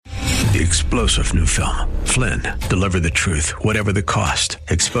The explosive new film, Flynn, deliver the truth, whatever the cost.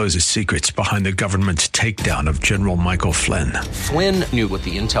 Exposes secrets behind the government's takedown of General Michael Flynn. Flynn knew what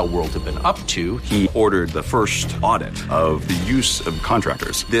the intel world had been up to. He ordered the first audit of the use of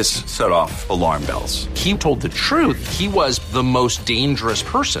contractors. This set off alarm bells. He told the truth. He was the most dangerous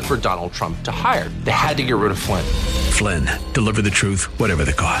person for Donald Trump to hire. They had to get rid of Flynn. Flynn, deliver the truth, whatever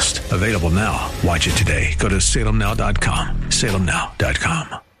the cost. Available now. Watch it today. Go to salemnow.com.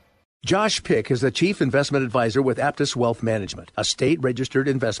 salemnow.com. Josh Pick is the Chief Investment Advisor with APTUS Wealth Management, a state-registered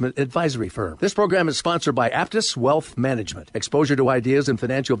investment advisory firm. This program is sponsored by APTUS Wealth Management. Exposure to ideas and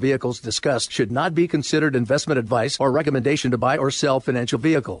financial vehicles discussed should not be considered investment advice or recommendation to buy or sell financial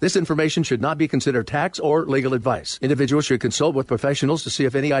vehicle. This information should not be considered tax or legal advice. Individuals should consult with professionals to see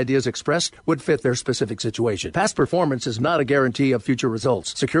if any ideas expressed would fit their specific situation. Past performance is not a guarantee of future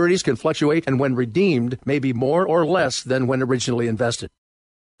results. Securities can fluctuate and when redeemed may be more or less than when originally invested.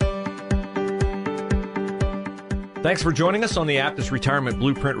 Thanks for joining us on the APTUS Retirement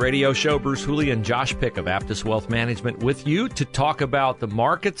Blueprint Radio Show. Bruce Hooley and Josh Pick of APTUS Wealth Management with you to talk about the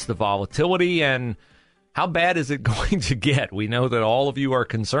markets, the volatility, and how bad is it going to get. We know that all of you are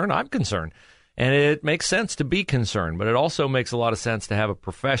concerned. I'm concerned. And it makes sense to be concerned, but it also makes a lot of sense to have a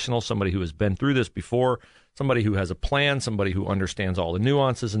professional, somebody who has been through this before, somebody who has a plan, somebody who understands all the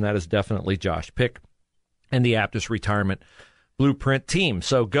nuances, and that is definitely Josh Pick and the APTUS Retirement Blueprint team.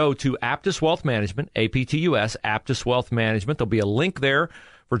 So go to APTUS Wealth Management, APTUS, APTUS Wealth Management. There'll be a link there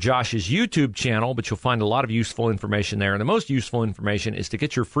for Josh's YouTube channel, but you'll find a lot of useful information there. And the most useful information is to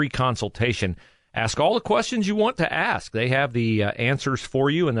get your free consultation. Ask all the questions you want to ask. They have the answers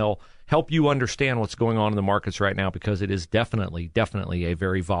for you, and they'll help you understand what's going on in the markets right now because it is definitely a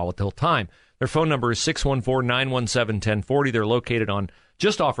very volatile time. Their phone number is 614-917-1040. They're located on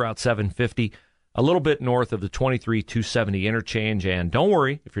just off Route 750. A little bit north of the 23-270 interchange. And don't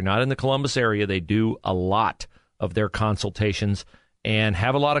worry, if you're not in the Columbus area, they do a lot of their consultations and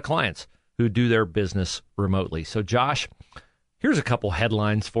have a lot of clients who do their business remotely. So, Josh, here's a couple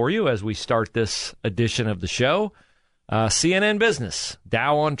headlines for you as we start this edition of the show. CNN Business,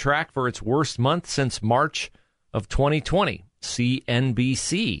 Dow on track for its worst month since March of 2020.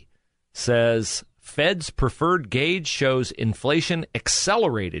 CNBC says Fed's preferred gauge shows inflation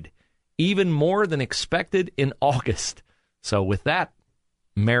accelerated even more than expected in August. So with that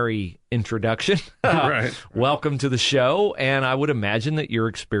merry introduction, right. Welcome to the show. And I would imagine that you're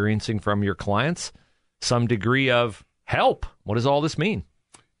experiencing from your clients some degree of help. What does all this mean?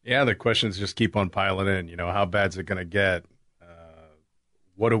 Yeah, the questions just keep on piling in. You know, how bad is it going to get?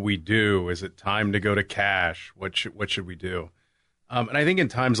 What do we do? Is it time to go to cash? What should we do? And I think in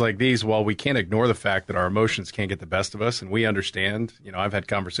times like these, while we can't ignore the fact that our emotions can't get the best of us, and we understand, you know, I've had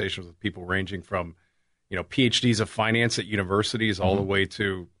conversations with people ranging from, you know, PhDs of finance at universities all the way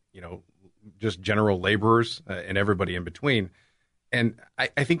to, you know, just general laborers and everybody in between. And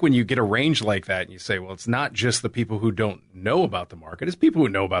I think when you get a range like that and you say, well, it's not just the people who don't know about the market, it's people who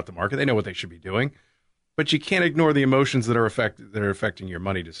know about the market. They know what they should be doing. But you can't ignore the emotions that are affecting your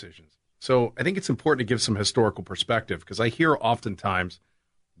money decisions. So I think it's important to give some historical perspective because I hear oftentimes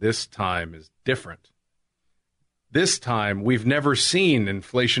this time is different. This time, we've never seen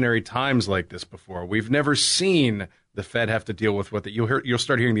inflationary times like this before. We've never seen the Fed have to deal with what you'll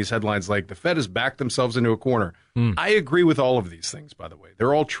start hearing these headlines like the Fed has backed themselves into a corner. I agree with all of these things, by the way.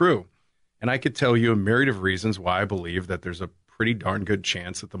 They're all true. And I could tell you a myriad of reasons why I believe that there's a pretty darn good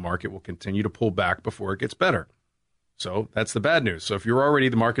chance that the market will continue to pull back before it gets better. So that's the bad news. So if you're already,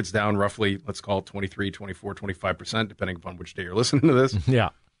 the market's down roughly, let's call it 23, 24, 25%, depending upon which day you're listening to this. Yeah.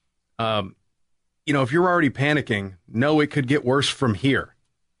 You know, if you're already panicking, no, it could get worse from here.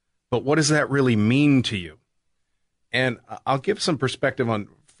 But what does that really mean to you? And I'll give some perspective on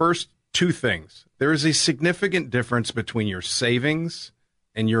first two things. There is a significant difference between your savings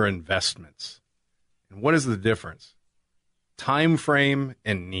and your investments. And what is the difference? Time frame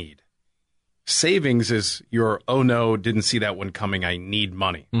and need. Savings is your, oh no, didn't see that one coming, I need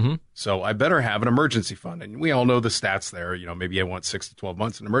money. So I better have an emergency fund. And we all know the stats there. You know, maybe I want 6 to 12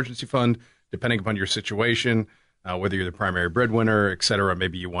 months in an emergency fund, depending upon your situation, whether you're the primary breadwinner, et cetera.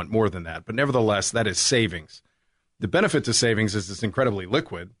 Maybe you want more than that. But nevertheless, that is savings. The benefit to savings is it's incredibly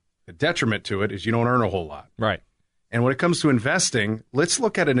liquid. The detriment to it is you don't earn a whole lot. Right. And when it comes to investing, let's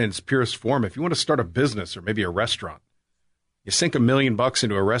look at it in its purest form. If you want to start a business or maybe a restaurant, you sink $1 million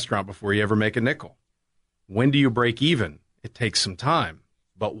into a restaurant before you ever make a nickel. When do you break even? It takes some time.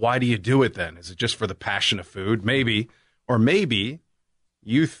 But why do you do it then? Is it just for the passion of food? Maybe. Or maybe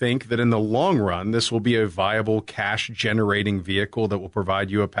you think that in the long run, this will be a viable cash-generating vehicle that will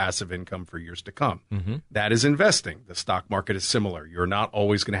provide you a passive income for years to come. Mm-hmm. That is investing. The stock market is similar. You're not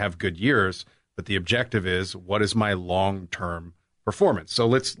always going to have good years, but the objective is, what is my long-term performance? So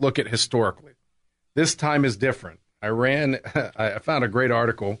let's look at historically. This time is different. I found a great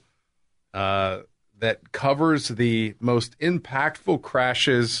article that covers the most impactful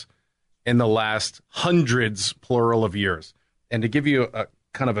crashes in the last hundreds, plural, of years. And to give you a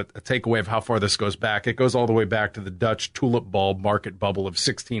kind of a takeaway of how far this goes back, it goes all the way back to the Dutch tulip bulb market bubble of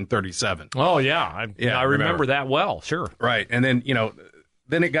 1637. Oh, yeah. I remember that well, sure. Right. And then,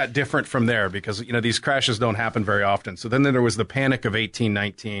 then it got different from there because, these crashes don't happen very often. So then there was the Panic of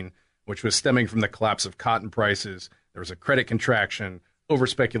 1819, which was stemming from the collapse of cotton prices. There was a credit contraction, over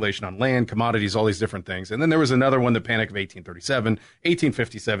speculation on land, commodities, all these different things. And then there was another one, the Panic of 1837,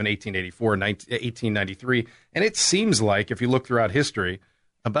 1857, 1884, 1893. And it seems like, if you look throughout history,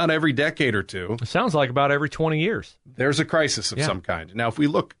 about every decade or two, it sounds like about every 20 years, there's a crisis of some kind. Now, if we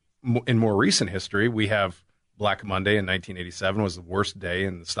look in more recent history, we have Black Monday in 1987 was the worst day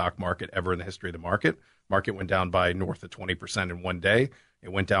in the stock market ever in the history of the market. Market went down by north of 20% in one day.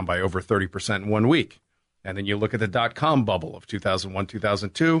 It went down by over 30% in 1 week. And then you look at the dot-com bubble of 2001,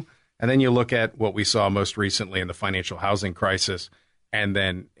 2002, and then you look at what we saw most recently in the financial housing crisis, and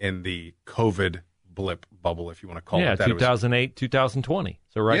then in the COVID blip bubble, if you want to call it that. 2008, 2020.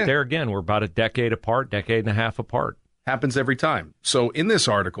 So there again, we're about a decade and a half apart. Happens every time. So in this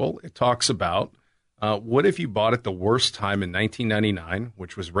article, it talks about what if you bought at the worst time in 1999,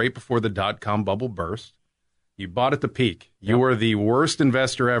 which was right before the dot-com bubble burst. You bought at the peak. You were the worst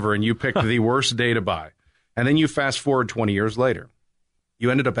investor ever, and you picked the worst day to buy. And then you fast forward 20 years later. You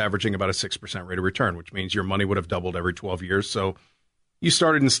ended up averaging about a 6% rate of return, which means your money would have doubled every 12 years. So you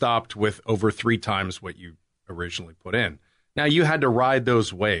started and stopped with over 3 times what you originally put in. Now, you had to ride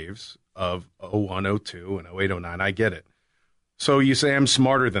those waves of 01, 02, and 08, 09. I get it. So you say, I'm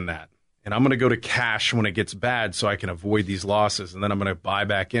smarter than that. And I'm going to go to cash when it gets bad so I can avoid these losses. And then I'm going to buy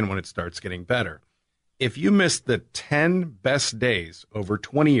back in when it starts getting better. If you missed the 10 best days over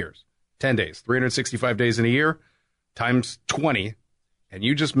 20 years, 10 days, 365 days in a year, times 20, and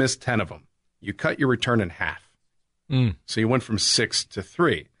you just missed 10 of them, you cut your return in half. So you went from 6 to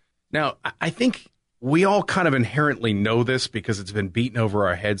 3. Now, I think we all kind of inherently know this because it's been beaten over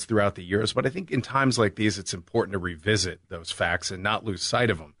our heads throughout the years, but I think in times like these, it's important to revisit those facts and not lose sight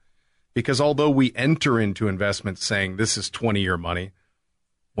of them. Because although we enter into investments saying this is 20-year money,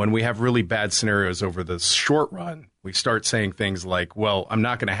 when we have really bad scenarios over the short run, we start saying things like, well, I'm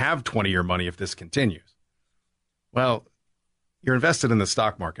not going to have 20-year money if this continues. Well, you're invested in the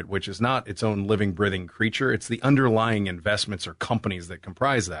stock market, which is not its own living, breathing creature. It's the underlying investments or companies that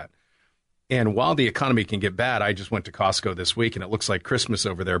comprise that. And while the economy can get bad, I just went to Costco this week, and it looks like Christmas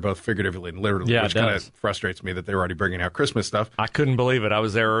over there, both figuratively and literally, which kind of frustrates me that they're already bringing out Christmas stuff. I couldn't believe it. I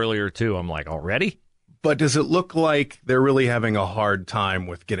was there earlier, too. I'm like, already? But does it look like they're really having a hard time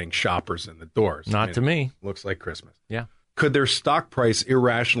with getting shoppers in the doors? Not to me. Looks like Christmas. Yeah. Could their stock price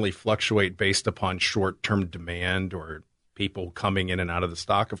irrationally fluctuate based upon short-term demand or people coming in and out of the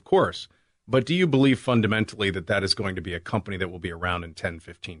stock? Of course. But do you believe fundamentally that that is going to be a company that will be around in 10,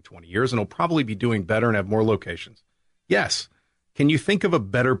 15, 20 years and will probably be doing better and have more locations? Yes. Can you think of a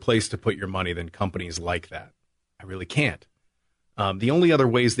better place to put your money than companies like that? I really can't. The only other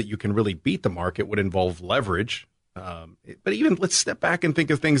ways that you can really beat the market would involve leverage. But even let's step back and think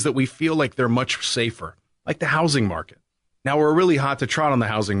of things that we feel like they're much safer, like the housing market. Now, we're really hot to trot on the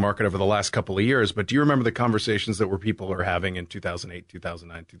housing market over the last couple of years, but do you remember the conversations that people are having in 2008,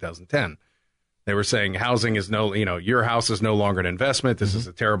 2009, 2010? They were saying housing is your house is no longer an investment. This is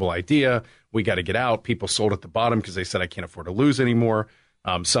a terrible idea. We got to get out. People sold at the bottom because they said, I can't afford to lose anymore.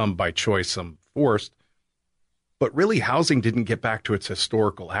 Some by choice, some forced. But really, housing didn't get back to its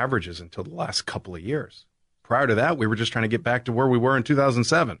historical averages until the last couple of years. Prior to that, we were just trying to get back to where we were in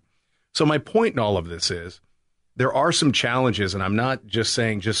 2007. So my point in all of this is there are some challenges, and I'm not just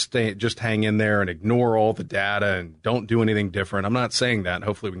saying just hang in there and ignore all the data and don't do anything different. I'm not saying that.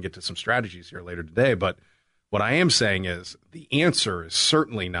 Hopefully we can get to some strategies here later today. But what I am saying is the answer is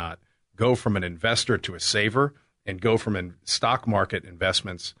certainly not go from an investor to a saver and go from stock market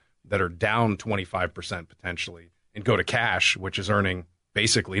investments that are down 25% potentially and go to cash, which is earning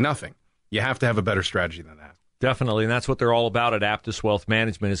basically nothing. You have to have a better strategy than that. Definitely, and that's what they're all about at APTUS Wealth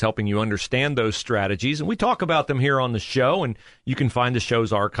Management, is helping you understand those strategies. And we talk about them here on the show, and you can find the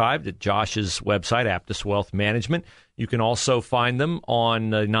shows archived at Josh's website, APTUS Wealth Management. You can also find them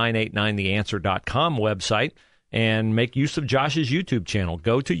on the 989theanswer.com website and make use of Josh's YouTube channel.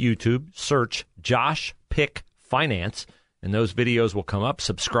 Go to YouTube, search Josh Pick Finance, and those videos will come up.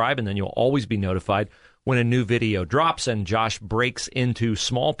 Subscribe, and then you'll always be notified when a new video drops. And Josh breaks into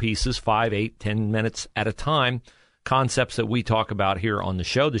small pieces, 5, 8, 10 minutes at a time, concepts that we talk about here on the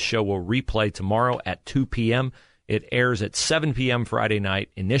show. The show will replay tomorrow at 2 p.m. It airs at 7 p.m. Friday night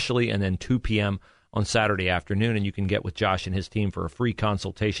initially, and then 2 p.m. on Saturday afternoon. And you can get with Josh and his team for a free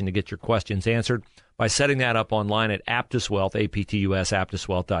consultation to get your questions answered by setting that up online at Aptus Wealth, APTUS,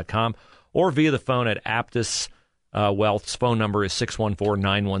 AptusWealth.com, or via the phone at Aptus Wealth's phone number is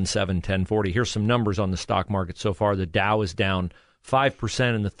 614-917-1040. Here's some numbers on the stock market so far. The Dow is down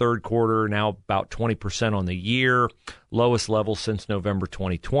 5% in the third quarter, now about 20% on the year, lowest level since November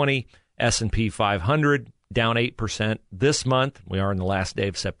 2020. S&P 500 down 8% this month. We are in the last day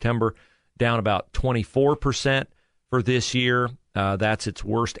of September, down about 24% for this year. That's its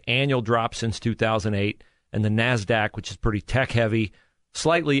worst annual drop since 2008. And the NASDAQ, which is pretty tech-heavy,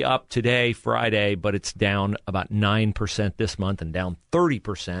 slightly up today, Friday, but it's down about 9% this month and down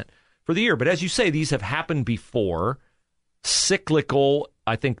 30% for the year. But as you say, these have happened before. Cyclical,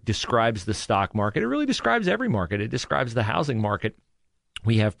 I think, describes the stock market. It really describes every market. It describes the housing market.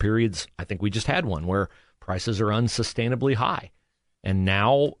 We have periods, I think we just had one, where prices are unsustainably high. And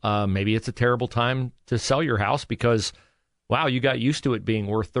now maybe it's a terrible time to sell your house because, wow, you got used to it being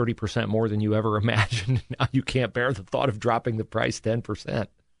worth 30% more than you ever imagined. Now you can't bear the thought of dropping the price 10%.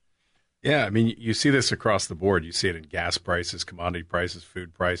 Yeah, I mean, you see this across the board. You see it in gas prices, commodity prices,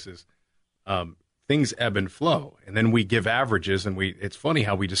 food prices. Things ebb and flow. And then we give averages, and it's funny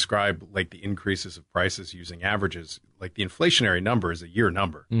how we describe like the increases of prices using averages. Like the inflationary number is a year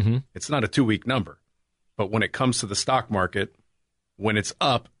number. Mm-hmm. It's not a 2-week number. But when it comes to the stock market, when it's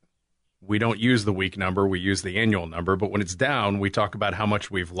up, we don't use the week number, we use the annual number. But when it's down, we talk about how much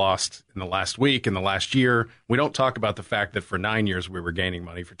we've lost in the last week, in the last year. We don't talk about the fact that for 9 years we were gaining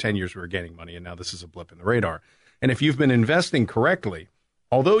money, for 10 years we were gaining money, and now this is a blip in the radar. And if you've been investing correctly,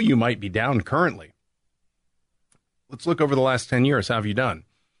 although you might be down currently, let's look over the last 10 years. How have you done?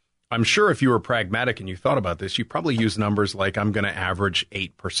 I'm sure if you were pragmatic and you thought about this, you probably use numbers like I'm going to average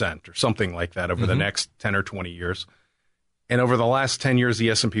 8% or something like that over the next 10 or 20 years. And over the last 10 years, the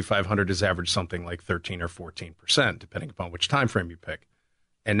S&P 500 has averaged something like 13 or 14%, depending upon which time frame you pick.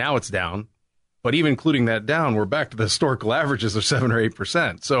 And now it's down. But even including that down, we're back to the historical averages of 7 or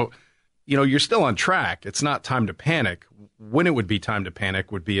 8%. So, you're still on track. It's not time to panic. When it would be time to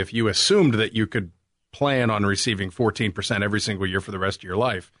panic would be if you assumed that you could plan on receiving 14% every single year for the rest of your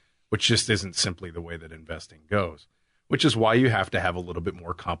life, which just isn't simply the way that investing goes, which is why you have to have a little bit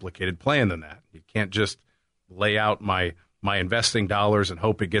more complicated plan than that. You can't just lay out my investing dollars and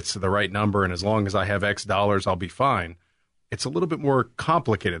hope it gets to the right number, and as long as I have X dollars, I'll be fine. It's a little bit more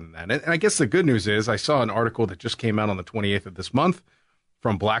complicated than that. And I guess the good news is I saw an article that just came out on the 28th of this month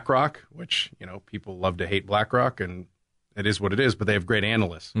from BlackRock, which, people love to hate BlackRock, and it is what it is, but they have great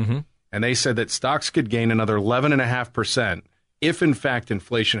analysts. Mm-hmm. And they said that stocks could gain another 11.5% if, in fact,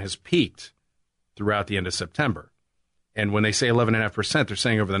 inflation has peaked throughout the end of September. And when they say 11.5%, they're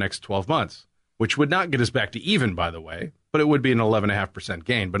saying over the next 12 months, which would not get us back to even, by the way, but it would be an 11.5%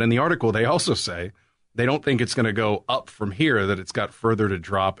 gain. But in the article, they also say they don't think it's going to go up from here, that it's got further to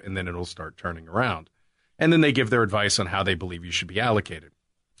drop, and then it'll start turning around. And then they give their advice on how they believe you should be allocated.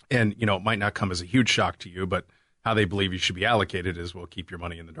 And, it might not come as a huge shock to you, but how they believe you should be allocated is, well, keep your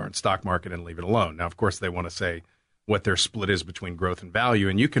money in the darn stock market and leave it alone. Now, of course, they want to say what their split is between growth and value,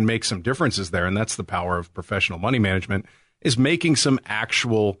 and you can make some differences there, and that's the power of professional money management, is making some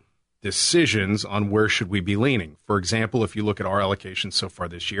actual decisions on where should we be leaning. For example, if you look at our allocations so far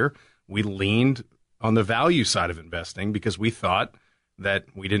this year, we leaned on the value side of investing because we thought that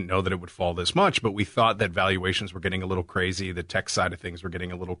we didn't know that it would fall this much, but we thought that valuations were getting a little crazy, the tech side of things were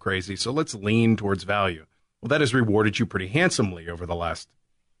getting a little crazy, so let's lean towards value. Well, that has rewarded you pretty handsomely over the last,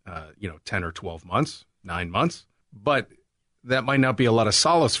 10 or 12 months, 9 months. But that might not be a lot of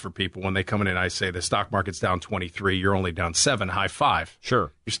solace for people when they come in and I say the stock market's down 23, you're only down 7, high five.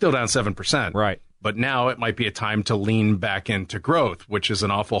 Sure. You're still down 7%. Right. But now it might be a time to lean back into growth, which is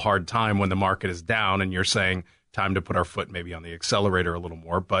an awful hard time when the market is down and you're saying time to put our foot maybe on the accelerator a little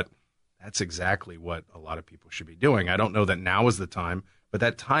more. But that's exactly what a lot of people should be doing. I don't know that now is the time, but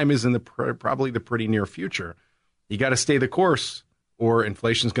that time is in probably the pretty near future. You got to stay the course or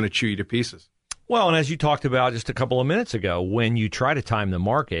inflation's going to chew you to pieces. Well, and as you talked about just a couple of minutes ago, when you try to time the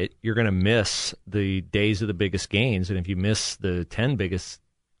market, you're going to miss the days of the biggest gains. And if you miss the 10 biggest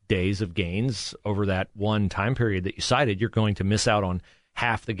days of gains over that one time period that you cited, you're going to miss out on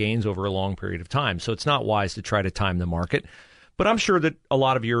half the gains over a long period of time. So it's not wise to try to time the market. But I'm sure that a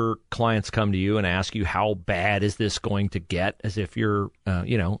lot of your clients come to you and ask you, how bad is this going to get, as if you're,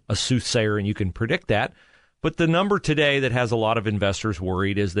 a soothsayer and you can predict that. But the number today that has a lot of investors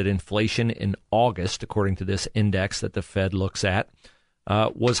worried is that inflation in August, according to this index that the Fed looks at,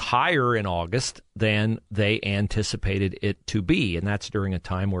 was higher in August than they anticipated it to be. And that's during a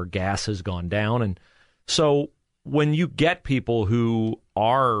time where gas has gone down. And so when you get people who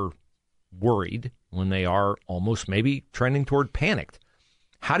are worried, when they are almost maybe trending toward panicked,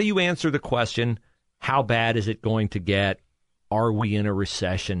 how do you answer the question, how bad is it going to get? Are we in a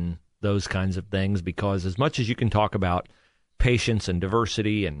recession? Those kinds of things, because as much as you can talk about patience and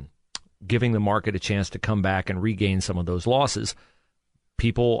diversity and giving the market a chance to come back and regain some of those losses,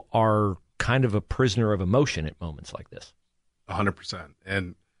 people are kind of a prisoner of emotion at moments like this. 100%.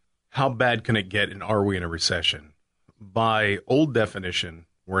 And how bad can it get, and are we in a recession? By old definition,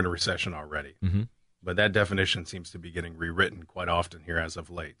 we're in a recession already. Mm-hmm. But that definition seems to be getting rewritten quite often here as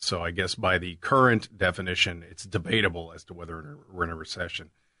of late. So I guess by the current definition, it's debatable as to whether we're in a recession.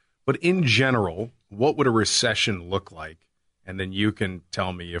 But in general, what would a recession look like? And then you can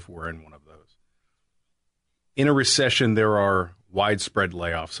tell me if we're in one of those. In a recession, there are widespread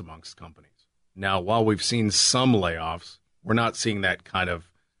layoffs amongst companies. Now, while we've seen some layoffs, we're not seeing that kind of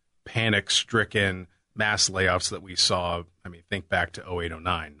panic-stricken mass layoffs that we saw. I mean, think back to 08,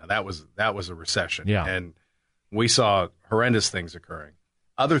 09. Now, that was a recession. Yeah. And we saw horrendous things occurring.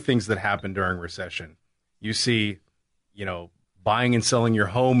 Other things that happen during recession, you see, buying and selling your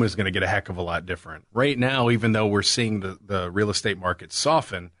home is going to get a heck of a lot different. Right now, even though we're seeing the real estate market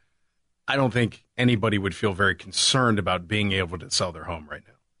soften, I don't think anybody would feel very concerned about being able to sell their home right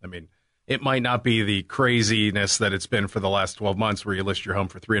now. I mean, it might not be the craziness that it's been for the last 12 months where you list your home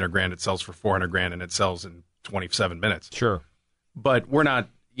for $300,000, it sells for $400,000, and it sells in 27 minutes. Sure. But we're not,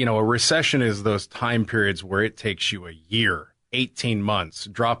 a recession is those time periods where it takes you a year, 18 months,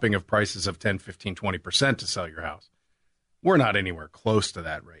 dropping of prices of 10, 15, 20% to sell your house. We're not anywhere close to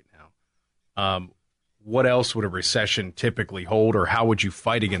that right now. What else would a recession typically hold, or how would you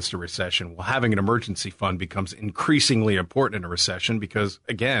fight against a recession? Well, having an emergency fund becomes increasingly important in a recession because,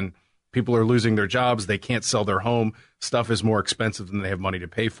 again, people are losing their jobs. They can't sell their home. Stuff is more expensive than they have money to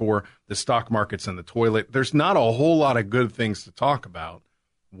pay for. The stock market's in the toilet. There's not a whole lot of good things to talk about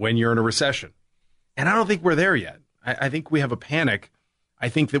when you're in a recession. And I don't think we're there yet. I think we have a panic. I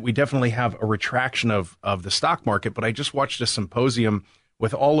think that we definitely have a retraction of the stock market, but I just watched a symposium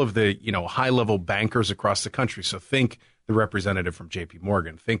with all of the, high-level bankers across the country. So think the representative from JP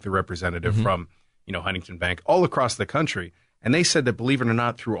Morgan, think the representative from, Huntington Bank, all across the country. And they said that, believe it or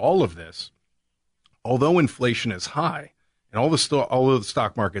not, through all of this, although inflation is high and all the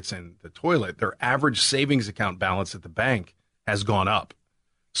stock market's in the toilet, their average savings account balance at the bank has gone up.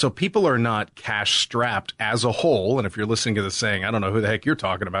 So people are not cash strapped as a whole. And if you're listening to this saying, I don't know who the heck you're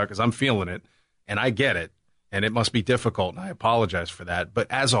talking about because I'm feeling it and I get it and it must be difficult and I apologize for that. But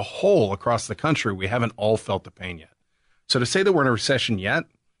as a whole across the country, we haven't all felt the pain yet. So to say that we're in a recession yet,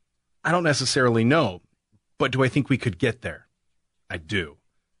 I don't necessarily know. But do I think we could get there? I do.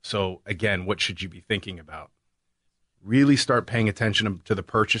 So again, what should you be thinking about? Really start paying attention to the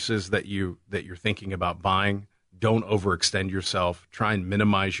purchases that you're thinking about buying. Don't overextend yourself. Try and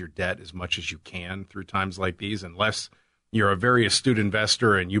minimize your debt as much as you can through times like these, unless you're a very astute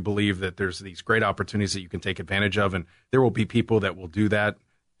investor and you believe that there's these great opportunities that you can take advantage of. And there will be people that will do that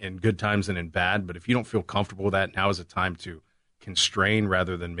in good times and in bad. But if you don't feel comfortable with that, now is a time to constrain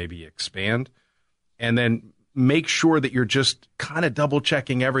rather than maybe expand. And then make sure that you're just kind of double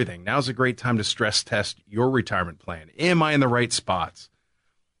checking everything. Now's a great time to stress test your retirement plan. Am I in the right spots?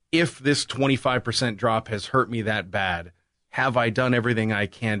 If this 25% drop has hurt me that bad, have I done everything I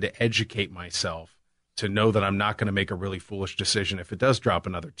can to educate myself to know that I'm not going to make a really foolish decision if it does drop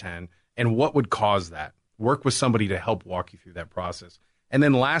another 10? And what would cause that? Work with somebody to help walk you through that process. And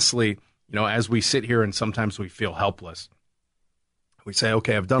then lastly, as we sit here and sometimes we feel helpless, we say,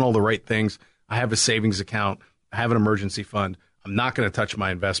 okay, I've done all the right things. I have a savings account. I have an emergency fund. I'm not going to touch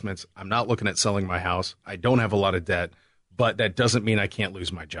my investments. I'm not looking at selling my house. I don't have a lot of debt. But that doesn't mean I can't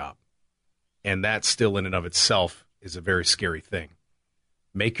lose my job. And that still in and of itself is a very scary thing.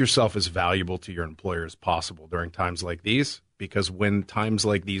 Make yourself as valuable to your employer as possible during times like these, because when times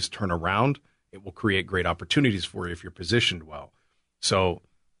like these turn around, it will create great opportunities for you if you're positioned well. So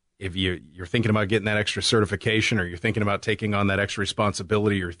if you're thinking about getting that extra certification, or you're thinking about taking on that extra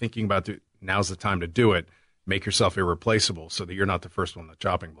responsibility, or thinking about now's the time to do it, make yourself irreplaceable so that you're not the first one on the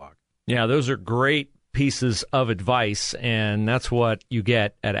chopping block. Yeah, those are great pieces of advice, and that's what you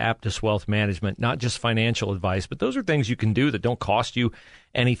get at APTUS Wealth Management, not just financial advice, but those are things you can do that don't cost you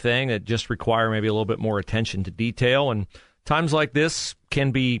anything, that just require maybe a little bit more attention to detail. And times like this can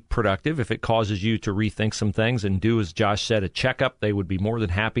be productive if it causes you to rethink some things and do, as Josh said, a checkup. They would be more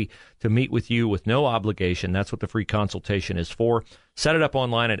than happy to meet with you with no obligation. That's what the free consultation is for. Set it up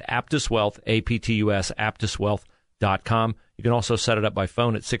online at Aptus Wealth, APTUS, aptuswealth.com. You can also set it up by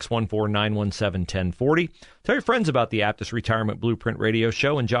phone at 614-917-1040. Tell your friends about the Aptus Retirement Blueprint radio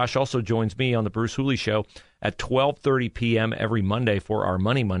show, and Josh also joins me on the Bruce Hooley Show at 12:30 p.m. every Monday for our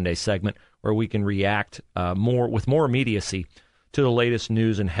Money Monday segment, where we can react with more immediacy to the latest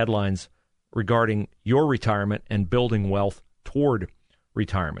news and headlines regarding your retirement and building wealth toward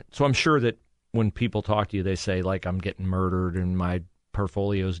retirement. So I'm sure that when people talk to you, they say, like, I'm getting murdered and my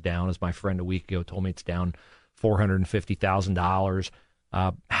portfolio's down, as my friend a week ago told me it's down $450,000.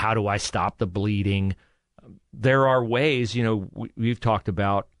 How do I stop the bleeding? There are ways, we've talked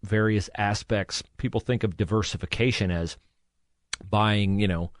about various aspects. People think of diversification as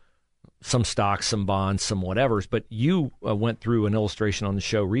buying, some stocks, some bonds, some whatevers. But you went through an illustration on the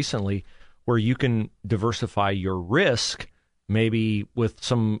show recently where you can diversify your risk, maybe with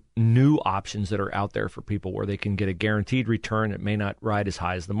some new options that are out there for people where they can get a guaranteed return that may not ride as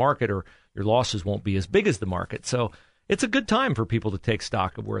high as the market, or your losses won't be as big as the market. So it's a good time for people to take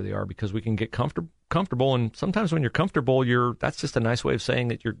stock of where they are, because we can get comfortable. And sometimes when you're comfortable, that's just a nice way of saying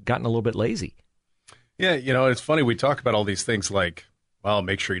that you're gotten a little bit lazy. Yeah, it's funny. We talk about all these things like, well,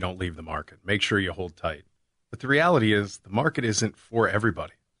 make sure you don't leave the market. Make sure you hold tight. But the reality is the market isn't for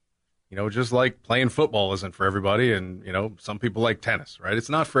everybody. Just like playing football isn't for everybody, and, some people like tennis, right? It's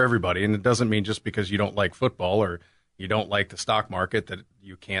not for everybody, and it doesn't mean just because you don't like football or you don't like the stock market that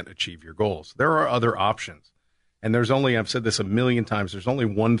you can't achieve your goals. There are other options. And I've said this a million times, there's only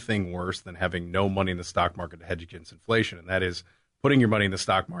one thing worse than having no money in the stock market to hedge against inflation, and that is putting your money in the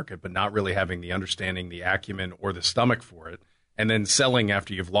stock market but not really having the understanding, the acumen, or the stomach for it, and then selling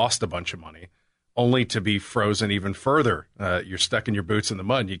after you've lost a bunch of money, only to be frozen even further. You're stuck in your boots in the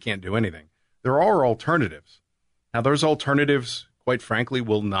mud, and you can't do anything. There are alternatives. Now, those alternatives, quite frankly,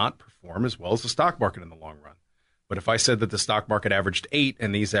 will not perform as well as the stock market in the long run. But if I said that the stock market averaged 8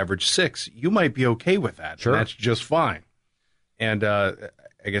 and these averaged 6, you might be okay with that. Sure. And that's just fine. And I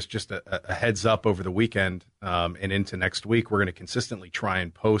guess just a heads up over the weekend and into next week, we're going to consistently try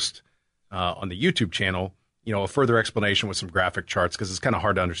and post on the YouTube channel, a further explanation with some graphic charts, because it's kind of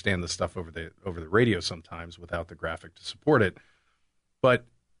hard to understand this stuff over the radio sometimes without the graphic to support it. But,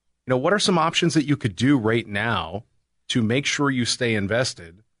 what are some options that you could do right now to make sure you stay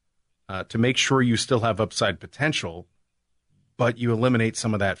invested, to make sure you still have upside potential, but you eliminate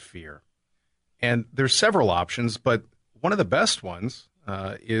some of that fear? And there's several options, but one of the best ones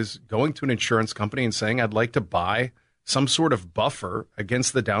is going to an insurance company and saying, I'd like to buy some sort of buffer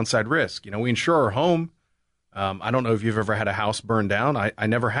against the downside risk. We insure our home. I don't know if you've ever had a house burned down. I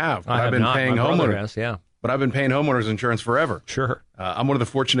never have. But I've been paying homeowners. Yeah. But I've been paying homeowners insurance forever. Sure. I'm one of the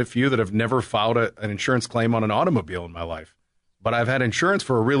fortunate few that have never filed an insurance claim on an automobile in my life. But I've had insurance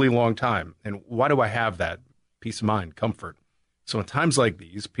for a really long time. And why do I have that? Peace of mind, comfort. So in times like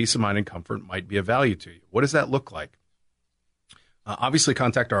these, peace of mind and comfort might be of value to you. What does that look like? Obviously,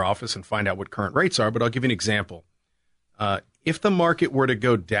 contact our office and find out what current rates are, but I'll give you an example. If the market were to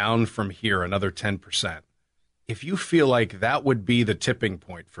go down from here another 10%, if you feel like that would be the tipping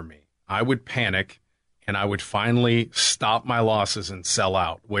point for me, I would panic and I would finally stop my losses and sell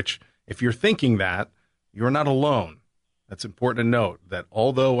out, which if you're thinking that, you're not alone. That's important to note, that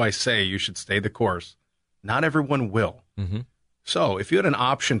although I say you should stay the course, not everyone will. Mm-hmm. So if you had an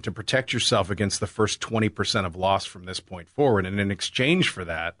option to protect yourself against the first 20% of loss from this point forward, and in exchange for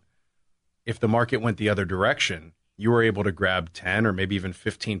that, if the market went the other direction, you were able to grab 10 or maybe even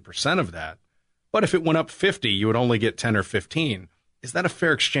 15% of that. But if it went up 50, you would only get 10 or 15. Is that a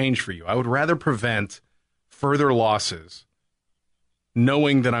fair exchange for you? I would rather prevent further losses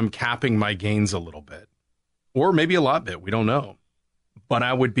knowing that I'm capping my gains a little bit, or maybe a lot bit, we don't know. But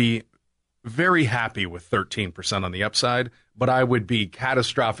I would be very happy with 13% on the upside, but I would be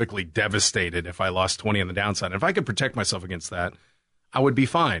catastrophically devastated if I lost 20 on the downside. And if I could protect myself against that, I would be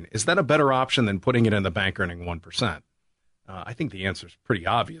fine. Is that a better option than putting it in the bank earning 1%? I think the answer is pretty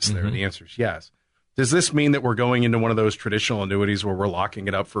obvious there. Mm-hmm. The answer is yes. Does this mean that we're going into one of those traditional annuities where we're locking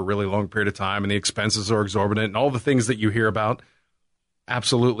it up for a really long period of time and the expenses are exorbitant and all the things that you hear about?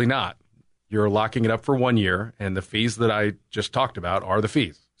 Absolutely not. You're locking it up for 1 year, and the fees that I just talked about are the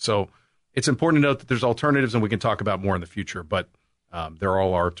fees. So it's important to note that there's alternatives, and we can talk about more in the future, but there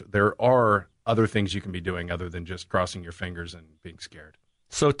are other things you can be doing other than just crossing your fingers and being scared.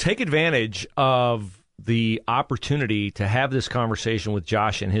 So take advantage of the opportunity to have this conversation with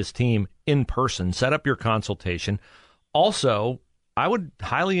Josh and his team in person. Set up your consultation. Also, I would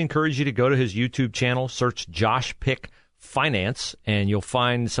highly encourage you to go to his YouTube channel, search Josh Pick finance, and you'll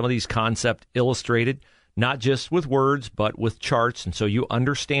find some of these concepts illustrated, not just with words, but with charts. And so you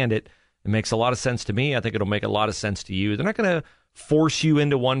understand it. It makes a lot of sense to me. I think it'll make a lot of sense to you. They're not going to force you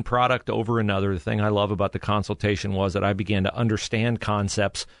into one product over another. The thing I love about the consultation was that I began to understand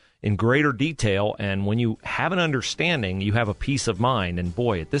concepts in greater detail. And when you have an understanding, you have a peace of mind. And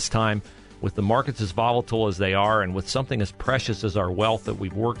boy, at this time, with the markets as volatile as they are, and with something as precious as our wealth that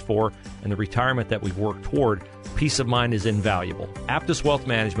we've worked for and the retirement that we've worked toward, peace of mind is invaluable. Aptus Wealth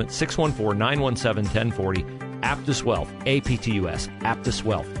Management, 614-917-1040. Aptus Wealth, APTUS,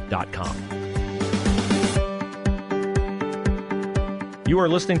 aptuswealth.com. You are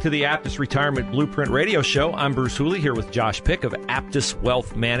listening to the Aptus Retirement Blueprint Radio Show. I'm Bruce Hooley here with Josh Pick of Aptus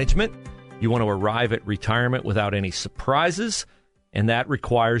Wealth Management. You want to arrive at retirement without any surprises, and that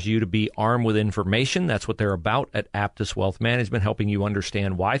requires you to be armed with information. That's what they're about at Aptus Wealth Management, helping you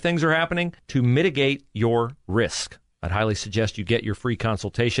understand why things are happening to mitigate your risk. I'd highly suggest you get your free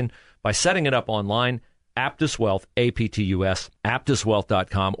consultation by setting it up online, Aptus Wealth, APTUS,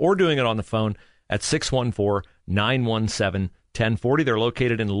 aptuswealth.com, or doing it on the phone at 614-917-1040. They're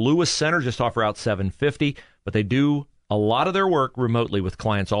located in Lewis Center, just off Route 750, but they do a lot of their work remotely with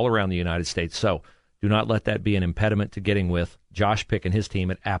clients all around the United States. So do not let that be an impediment to getting with Josh Pick and his team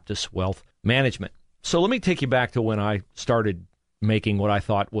at Aptus Wealth Management. So let me take you back to when I started making what I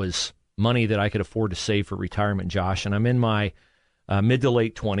thought was money that I could afford to save for retirement, Josh. And I'm in my mid to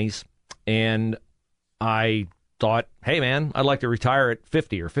late 20s, and I thought, hey, man, I'd like to retire at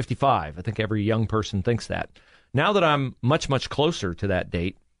 50 or 55. I think every young person thinks that. Now that I'm much, much closer to that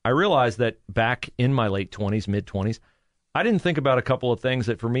date, I realized that back in my late 20s, mid 20s, I didn't think about a couple of things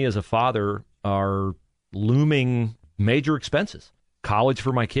that for me as a father are looming major expenses. College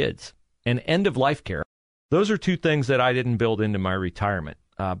for my kids and end-of-life care. Those are two things that I didn't build into my retirement.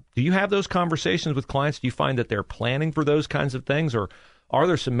 Do you have those conversations with clients? Do you find that they're planning for those kinds of things, or are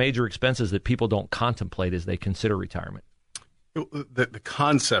there some major expenses that people don't contemplate as they consider retirement? The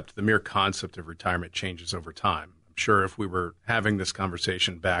mere concept of retirement changes over time. I'm sure if we were having this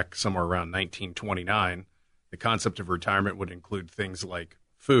conversation back somewhere around 1929, the concept of retirement would include things like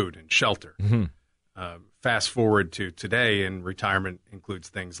food and shelter. Mm-hmm. Fast forward to today, and retirement includes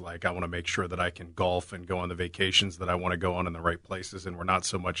things like, I want to make sure that I can golf and go on the vacations that I want to go on in the right places. And we're not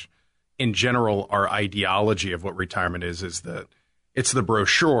so much, in general, our ideology of what retirement is that it's the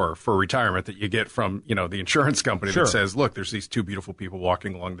brochure for retirement that you get from, the insurance company that says, look, there's these two beautiful people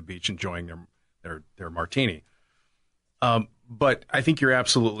walking along the beach enjoying their martini. But I think you're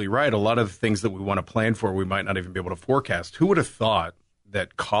absolutely right. A lot of the things that we want to plan for, we might not even be able to forecast. Who would have thought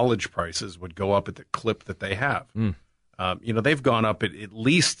that college prices would go up at the clip that they have? They've gone up at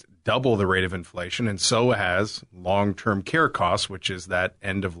least double the rate of inflation, and so has long-term care costs, which is that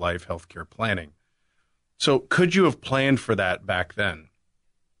end-of-life healthcare planning. So could you have planned for that back then?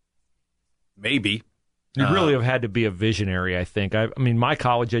 Maybe. You really have had to be a visionary, I think. I mean, my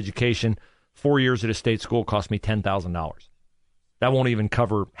college education, 4 years at a state school, cost me $10,000. That won't even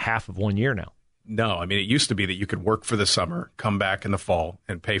cover half of 1 year now. No, I mean, it used to be that you could work for the summer, come back in the fall,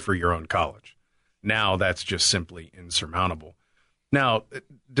 and pay for your own college. Now that's just simply insurmountable. Now,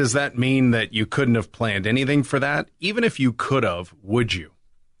 does that mean that you couldn't have planned anything for that? Even if you could have, would you?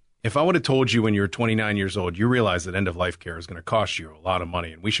 If I would have told you when you were 29 years old, you realize that end-of-life care is going to cost you a lot of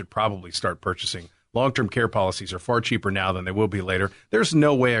money, and we should probably start purchasing long-term care policies are far cheaper now than they will be later. There's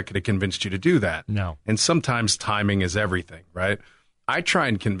no way I could have convinced you to do that. No. And sometimes timing is everything, right? I try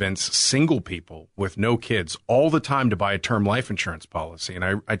and convince single people with no kids all the time to buy a term life insurance policy.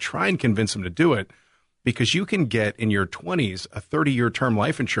 And I try and convince them to do it because you can get in your 20s a 30-year term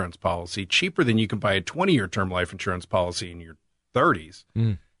life insurance policy cheaper than you can buy a 20-year term life insurance policy in your 30s.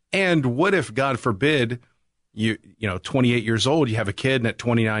 Mm. And what if, God forbid, you 28 years old, you have a kid, and at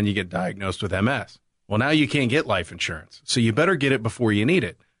 29 you get diagnosed with MS? Well, now you can't get life insurance. So you better get it before you need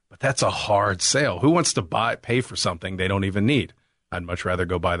it. But that's a hard sale. Who wants to pay for something they don't even need? I'd much rather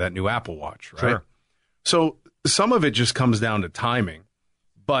go buy that new Apple Watch, right? Sure. So some of it just comes down to timing,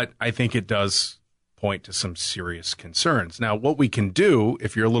 but I think it does point to some serious concerns. Now, what we can do,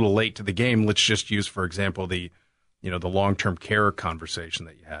 if you're a little late to the game, let's just use, for example, the long-term care conversation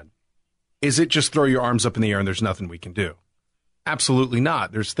that you had. Is it just throw your arms up in the air and there's nothing we can do? Absolutely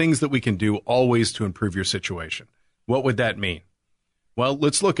not. There's things that we can do always to improve your situation. What would that mean? Well,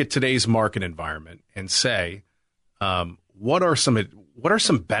 let's look at today's market environment and say, what are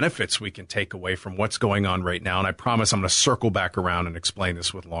some benefits we can take away from what's going on right now? And I promise I'm going to circle back around and explain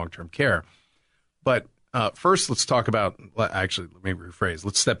this with long-term care. But first, let's talk about, actually, let me rephrase.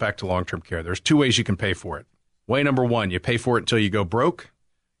 Let's step back to long-term care. There's two ways you can pay for it. Way number one, you pay for it until you go broke.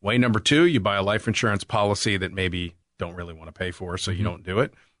 Way number two, you buy a life insurance policy that maybe don't really want to pay for, so you don't do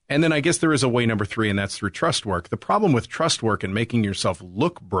it. And then I guess there is a way number 3, and that's through trust work. The problem with trust work and making yourself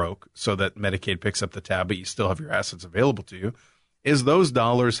look broke so that Medicaid picks up the tab, but you still have your assets available to you, is those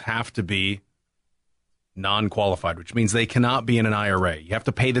dollars have to be non-qualified, which means they cannot be in an IRA. You have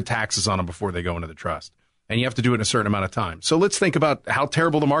to pay the taxes on them before they go into the trust. And you have to do it in a certain amount of time. So let's think about how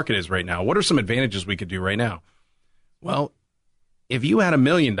terrible the market is right now. What are some advantages we could do right now? Well, if you had $1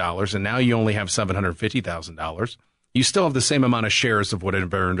 million and now you only have $750,000, you still have the same amount of shares of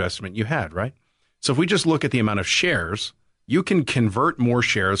whatever investment you had, right? So if we just look at the amount of shares, you can convert more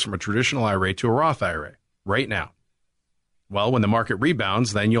shares from a traditional IRA to a Roth IRA right now. Well, when the market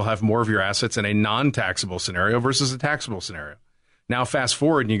rebounds, then you'll have more of your assets in a non-taxable scenario versus a taxable scenario. Now, fast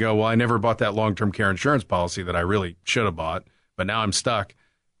forward and you go, well, I never bought that long-term care insurance policy that I really should have bought, but now I'm stuck.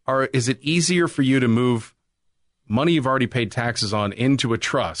 Or is it easier for you to move money you've already paid taxes on into a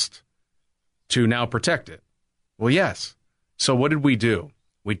trust to now protect it? Well, yes. So what did we do?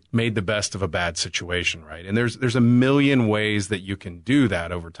 We made the best of a bad situation, right? And there's a million ways that you can do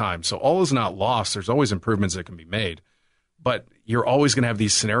that over time. So all is not lost. There's always improvements that can be made. But you're always going to have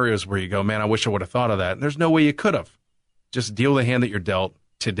these scenarios where you go, man, I wish I would have thought of that. And there's no way you could have. Just deal the hand that you're dealt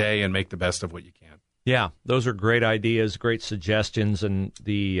today and make the best of what you can. Yeah, those are great ideas, great suggestions, and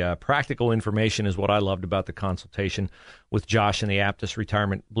the practical information is what I loved about the consultation with Josh and the Aptus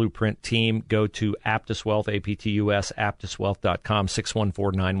Retirement Blueprint team. Go to Aptus Wealth, APTUS, aptuswealth.com,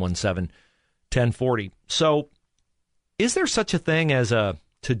 614-917-1040. So is there such a thing as a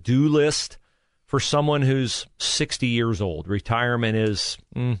to-do list for someone who's 60 years old? Retirement is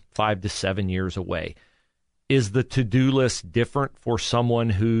 5 to 7 years away. Is the to-do list different for someone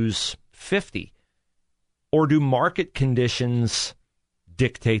who's 50? Or do market conditions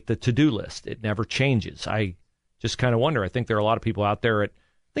dictate the to-do list? It never changes. I just kind of wonder. I think there are a lot of people out there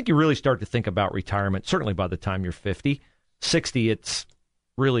I think you really start to think about retirement, certainly by the time you're 50. 60, it's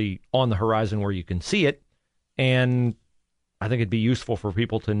really on the horizon where you can see it. And I think it'd be useful for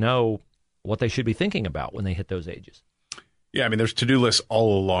people to know what they should be thinking about when they hit those ages. Yeah, I mean, there's to-do lists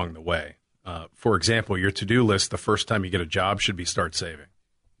all along the way. For example, your to-do list the first time you get a job should be start saving.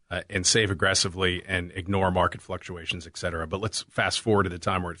 And save aggressively and ignore market fluctuations, et cetera. But let's fast forward to the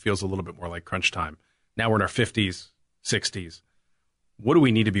time where it feels a little bit more like crunch time. Now we're in our 50s, 60s. What do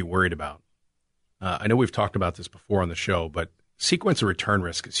we need to be worried about? I know we've talked about this before on the show, but sequence of return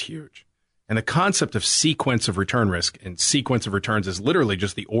risk is huge. And the concept of sequence of return risk and sequence of returns is literally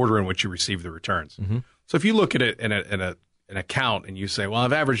just the order in which you receive the returns. Mm-hmm. So if you look at it in an account and you say, well,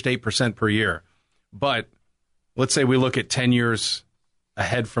 I've averaged 8% per year, but let's say we look at 10 years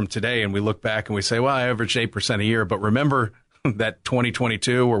ahead from today and we look back and we say, well, I averaged 8% a year, but remember that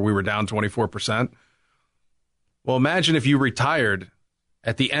 2022 where we were down 24%? Well, imagine if you retired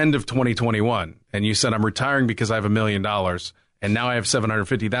at the end of 2021 and you said, I'm retiring because I have $1 million and now I have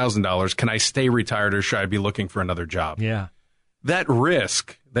 $750,000. Can I stay retired or should I be looking for another job? Yeah. That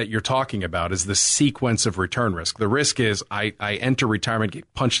risk that you're talking about is the sequence of return risk. The risk is I enter retirement,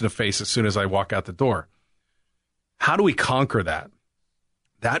 get punched in the face as soon as I walk out the door. How do we conquer that?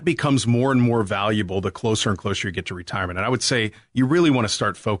 That becomes more and more valuable the closer and closer you get to retirement. And I would say you really want to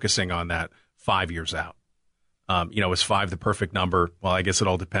start focusing on that 5 years out. Is 5 the perfect number? Well, I guess it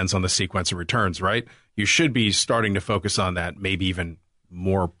all depends on the sequence of returns, right? You should be starting to focus on that, maybe even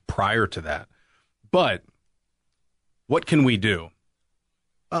more prior to that. But what can we do?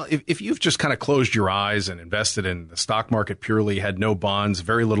 Well, if you've just kind of closed your eyes and invested in the stock market purely, had no bonds,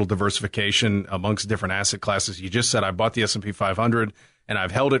 very little diversification amongst different asset classes, you just said, I bought the S&P 500 and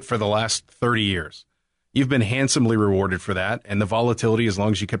I've held it for the last 30 years. You've been handsomely rewarded for that, and the volatility, as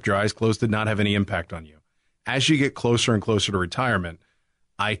long as you kept your eyes closed, did not have any impact on you. As you get closer and closer to retirement,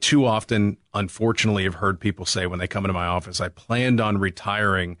 I too often, unfortunately, have heard people say when they come into my office, I planned on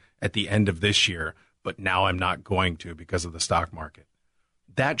retiring at the end of this year, but now I'm not going to because of the stock market.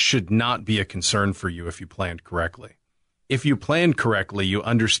 That should not be a concern for you if you planned correctly. If you planned correctly, you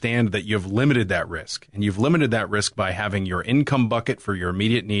understand that you've limited that risk, and you've limited that risk by having your income bucket for your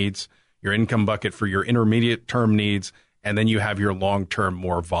immediate needs, your income bucket for your intermediate term needs, and then you have your long-term,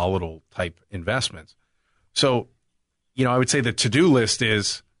 more volatile type investments. So, I would say the to-do list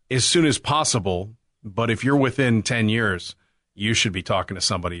is as soon as possible, but if you're within 10 years, you should be talking to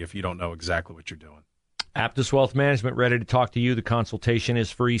somebody if you don't know exactly what you're doing. Aptus Wealth Management, ready to talk to you. The consultation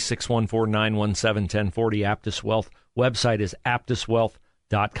is free, 614-917-1040. Aptus Wealth website is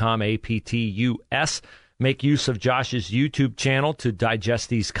aptuswealth.com, APTUS. Make use of Josh's YouTube channel to digest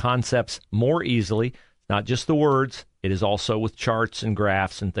these concepts more easily. Not just the words, it is also with charts and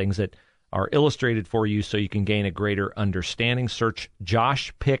graphs and things that are illustrated for you so you can gain a greater understanding. Search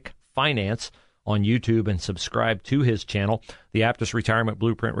Josh Pick Finance on YouTube and subscribe to his channel. The APTUS Retirement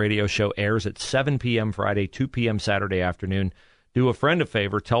Blueprint radio show airs at 7 p.m. Friday, 2 p.m. Saturday afternoon. Do a friend a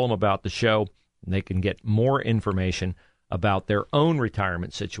favor, tell them about the show, and they can get more information about their own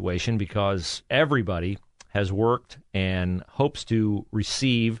retirement situation, because everybody has worked and hopes to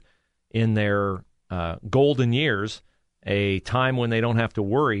receive in their golden years a time when they don't have to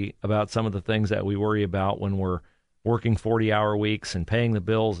worry about some of the things that we worry about when we're working 40-hour weeks and paying the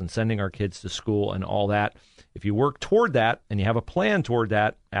bills and sending our kids to school and all that. If you work toward that and you have a plan toward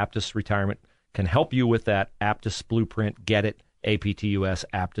that, APTUS Retirement can help you with that. APTUS Blueprint, get it, APTUS,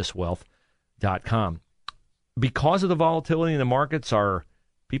 APTUSwealth.com. Because of the volatility in the markets, are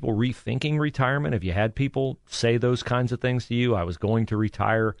people rethinking retirement? Have you had people say those kinds of things to you? I was going to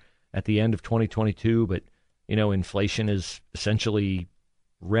retire at the end of 2022, but, inflation has essentially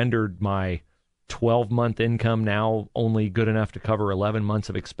rendered my 12-month income now only good enough to cover 11 months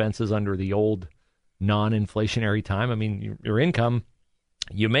of expenses under the old non-inflationary time. I mean, your income,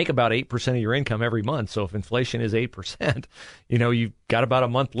 you make about 8% of your income every month. So if inflation is 8%, you've got about a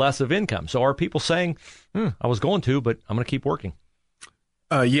month less of income. So are people saying, I was going to, but I'm going to keep working?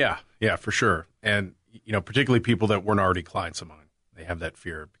 Yeah, for sure. And, particularly people that weren't already clients of mine, they have that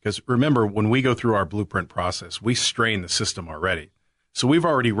fear. Because remember, when we go through our blueprint process, we strain the system already. So we've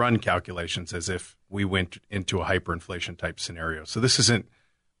already run calculations as if we went into a hyperinflation type scenario. So this isn't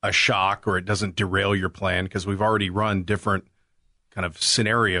a shock, or it doesn't derail your plan, because we've already run different kind of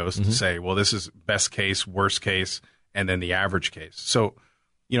scenarios to say, well, this is best case, worst case, and then the average case. So,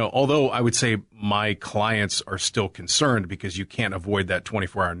 although I would say my clients are still concerned, because you can't avoid that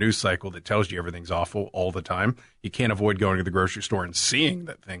 24-hour news cycle that tells you everything's awful all the time. You can't avoid going to the grocery store and seeing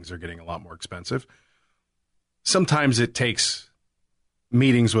that things are getting a lot more expensive. Sometimes it takes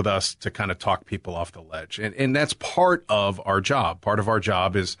meetings with us to kind of talk people off the ledge. And that's part of our job. Part of our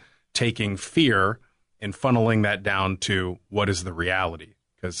job is taking fear and funneling that down to what is the reality.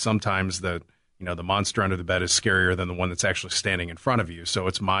 Because sometimes the monster under the bed is scarier than the one that's actually standing in front of you. So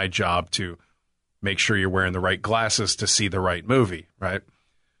it's my job to make sure you're wearing the right glasses to see the right movie, right?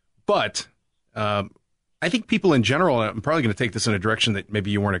 But I think people in general, I'm probably going to take this in a direction that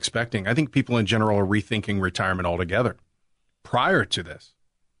maybe you weren't expecting. I think people in general are rethinking retirement altogether. Prior to this,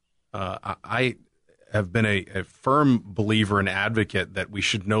 I have been a firm believer and advocate that we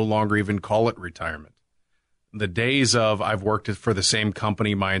should no longer even call it retirement. The days of I've worked for the same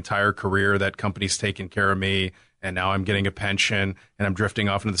company my entire career, that company's taken care of me, and now I'm getting a pension and I'm drifting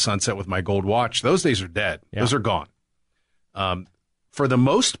off into the sunset with my gold watch, those days are dead. Yeah. Those are gone. For the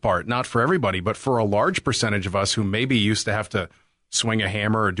most part, not for everybody, but for a large percentage of us who maybe used to have to swing a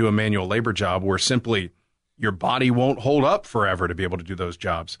hammer or do a manual labor job where simply your body won't hold up forever to be able to do those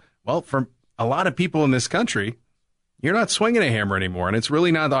jobs. Well, for a lot of people in this country, you're not swinging a hammer anymore, and it's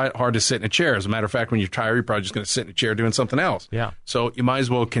really not that hard to sit in a chair. As a matter of fact, when you're tired, you're probably just going to sit in a chair doing something else. Yeah. So you might as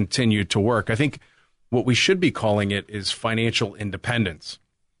well continue to work. I think what we should be calling it is financial independence.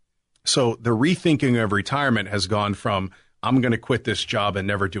 So the rethinking of retirement has gone from I'm going to quit this job and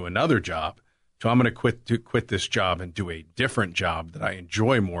never do another job to I'm going to quit this job and do a different job that I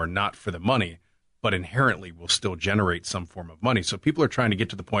enjoy more, not for the money, but inherently will still generate some form of money. So people are trying to get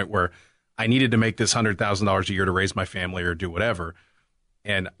to the point where I needed to make this $100,000 a year to raise my family or do whatever.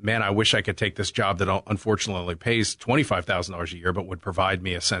 And man, I wish I could take this job that unfortunately only pays $25,000 a year, but would provide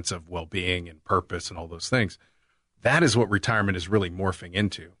me a sense of well-being and purpose and all those things. That is what retirement is really morphing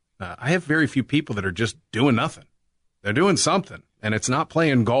into. I have very few people that are just doing nothing. They're doing something, and it's not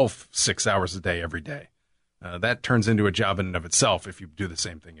playing golf 6 hours a day every day. That turns into a job in and of itself if you do the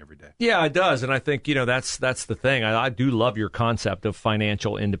same thing every day. Yeah, it does. And I think, that's the thing. I do love your concept of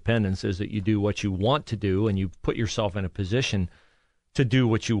financial independence, is that you do what you want to do and you put yourself in a position to do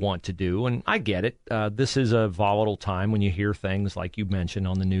what you want to do. And I get it. This is a volatile time when you hear things like you mentioned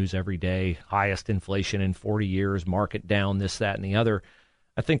on the news every day, highest inflation in 40 years, market down, this, that, and the other.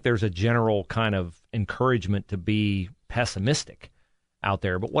 I think there's a general kind of encouragement to be pessimistic out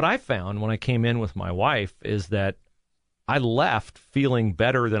there. But what I found when I came in with my wife is that I left feeling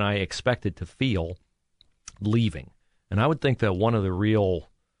better than I expected to feel leaving. And I would think that one of the real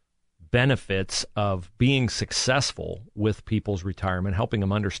benefits of being successful with people's retirement, helping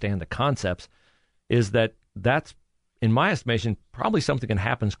them understand the concepts, is that's, in my estimation, probably something that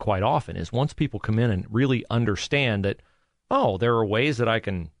happens quite often, is once people come in and really understand that, oh, there are ways that I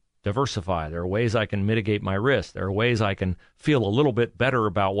can diversify. There are ways I can mitigate my risk. There are ways I can feel a little bit better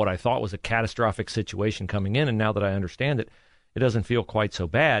about what I thought was a catastrophic situation coming in. And now that I understand it, it doesn't feel quite so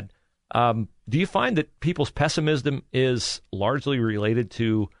bad. Do you find that people's pessimism is largely related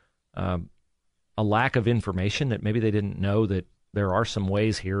to a lack of information, that maybe they didn't know that there are some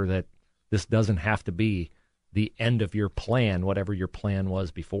ways here that this doesn't have to be the end of your plan, whatever your plan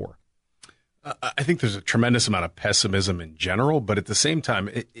was before. I think there's a tremendous amount of pessimism in general, but at the same time,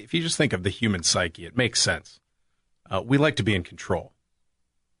 if you just think of the human psyche, it makes sense. We like to be in control,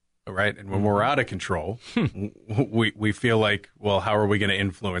 right? And when we're out of control, we feel like, well, how are we going to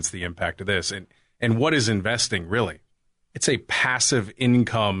influence the impact of this? And what is investing really? It's a passive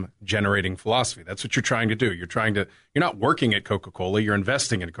income generating philosophy. That's what you're trying to do. You're not working at Coca-Cola. You're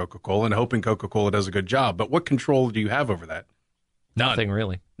investing in Coca-Cola and hoping Coca-Cola does a good job. But what control do you have over that? Nothing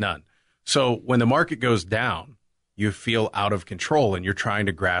really. None. So when the market goes down, you feel out of control and you're trying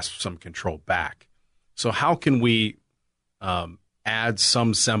to grasp some control back. So how can we add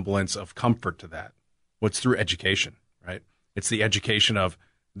some semblance of comfort to that? Well, it's through education, right? It's the education of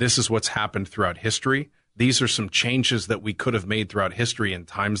this is what's happened throughout history. These are some changes that we could have made throughout history in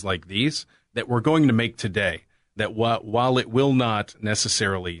times like these that we're going to make today, that while it will not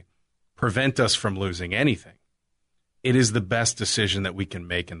necessarily prevent us from losing anything, it is the best decision that we can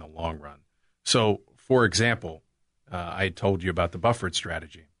make in the long run. So, for example, I told you about the buffered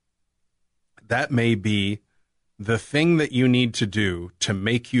strategy. That may be the thing that you need to do to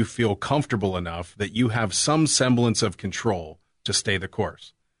make you feel comfortable enough that you have some semblance of control to stay the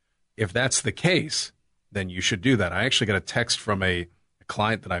course. If that's the case, then you should do that. I actually got a text from a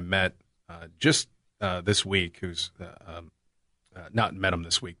client that I met just this week who's not met him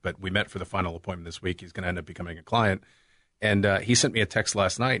this week, but we met for the final appointment this week. He's going to end up becoming a client. And he sent me a text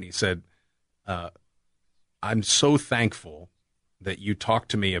last night, and he said, I'm so thankful that you talked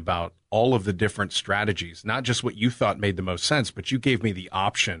to me about all of the different strategies, not just what you thought made the most sense, but you gave me the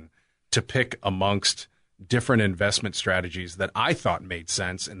option to pick amongst different investment strategies that I thought made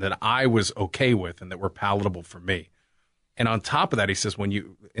sense and that I was okay with and that were palatable for me. And on top of that, he says,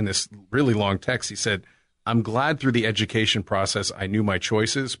 in this really long text, he said, I'm glad through the education process I knew my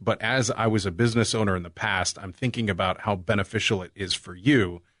choices, but as I was a business owner in the past, I'm thinking about how beneficial it is for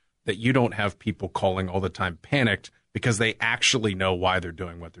you that you don't have people calling all the time panicked because they actually know why they're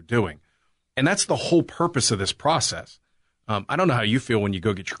doing what they're doing. And that's the whole purpose of this process. I don't know how you feel when you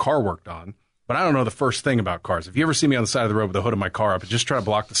go get your car worked on, but I don't know the first thing about cars. If you ever see me on the side of the road with the hood of my car up and just try to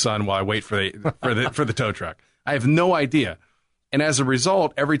block the sun while I wait for the tow truck, I have no idea. And as a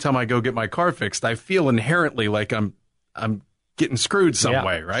result, every time I go get my car fixed, I feel inherently like I'm getting screwed some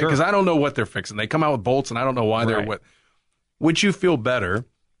way, right? Because I don't know what they're fixing. They come out with bolts, and I don't know why they're what. Would you feel better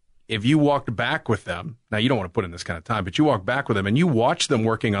if you walked back with them? Now, you don't want to put in this kind of time, but you walk back with them and you watch them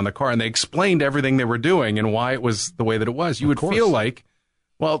working on the car, and they explained everything they were doing and why it was the way that it was. You would feel like,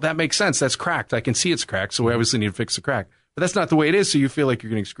 well, that makes sense. That's cracked. I can see it's cracked, so we obviously need to fix the crack. But that's not the way it is, so you feel like you're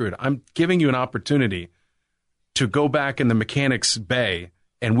getting screwed. I'm giving you an opportunity to go back in the mechanic's bay,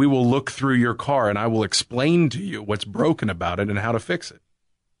 and we will look through your car, and I will explain to you what's broken about it and how to fix it.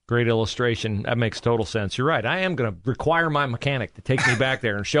 Great illustration. That makes total sense. You're right. I am going to require my mechanic to take me back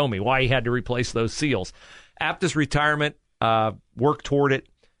there and show me why he had to replace those seals. Aptus Retirement, work toward it.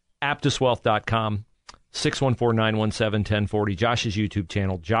 AptusWealth.com, 614-917-1040. Josh's YouTube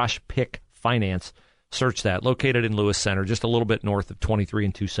channel, Josh Pick Finance. Search that. Located in Lewis Center, just a little bit north of 23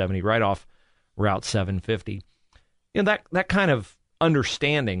 and 270, right off Route 750. You know, that kind of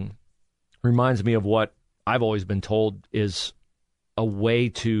understanding reminds me of what I've always been told is a way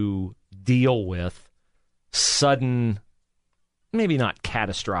to deal with sudden, maybe not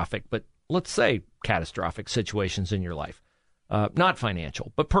catastrophic, but let's say catastrophic situations in your life. Not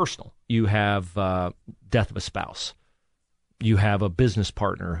financial, but personal. You have death of a spouse. You have a business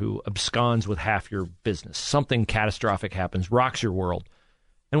partner who absconds with half your business. Something catastrophic happens, rocks your world.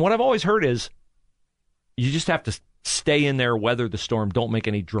 And what I've always heard is you just have to stay in there, weather the storm. Don't make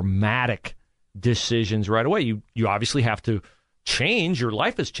any dramatic decisions right away. You obviously have to change. Your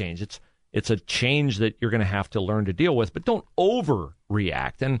life has changed. It's a change that you're going to have to learn to deal with, but don't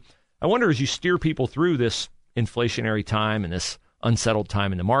overreact. And I wonder, as you steer people through this inflationary time and this unsettled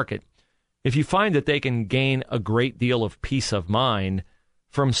time in the market, if you find that they can gain a great deal of peace of mind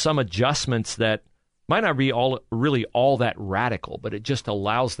from some adjustments that might not be really all that radical, but it just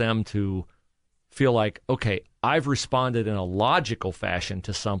allows them to feel like, okay, I've responded in a logical fashion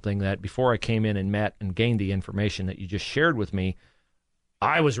to something that before I came in and met and gained the information that you just shared with me,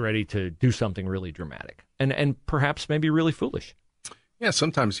 I was ready to do something really dramatic and perhaps maybe really foolish. Yeah,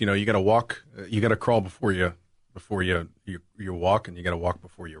 sometimes, you got to walk, you got to crawl before you walk, and you got to walk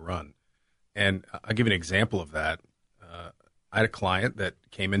before you run. And I'll give you an example of that. I had a client that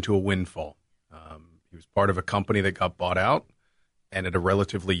came into a windfall. He was part of a company that got bought out, and at a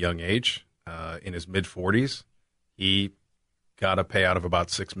relatively young age, in his mid-40s, he got a payout of about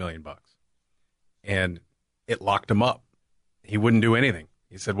 $6 million. And it locked him up. He wouldn't do anything.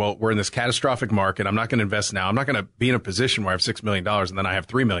 He said, well, we're in this catastrophic market. I'm not going to invest now. I'm not going to be in a position where I have $6 million and then I have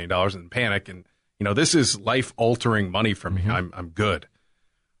 $3 million and panic. And, this is life-altering money for me. I'm good.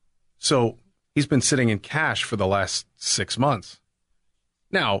 So he's been sitting in cash for the last 6 months.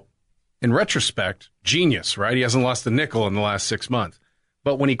 Now, in retrospect, genius, right? He hasn't lost a nickel in the last 6 months.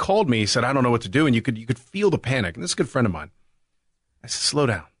 But when he called me, he said, I don't know what to do. And you could feel the panic. And this is a good friend of mine. I said, slow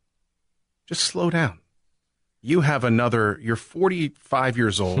down. Just slow down. You're 45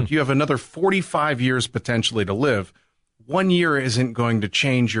 years old. You have another 45 years potentially to live. 1 year isn't going to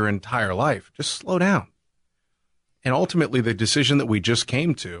change your entire life. Just slow down. And ultimately, the decision that we just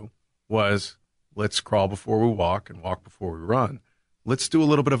came to was, let's crawl before we walk and walk before we run. Let's do a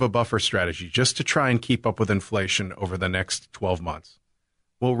little bit of a buffer strategy just to try and keep up with inflation over the next 12 months.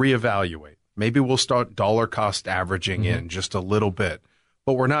 We'll reevaluate. Maybe we'll start dollar cost averaging in just a little bit.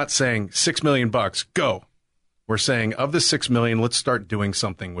 But we're not saying $6 million, go. We're saying of the $6 million, let's start doing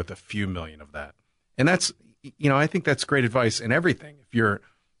something with a few million of that. And that's, I think that's great advice in everything. If you're,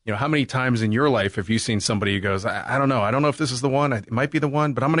 how many times in your life have you seen somebody who goes, I don't know. I don't know if this is the one. It might be the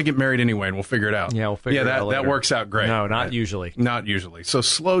one, but I'm going to get married anyway and we'll figure it out. Yeah, we'll figure it out later. That works out great. No, not usually. Not usually. So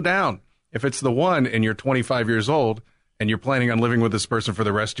slow down. If it's the one and you're 25 years old and you're planning on living with this person for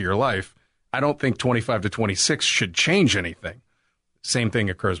the rest of your life, I don't think 25 to 26 should change anything. Same thing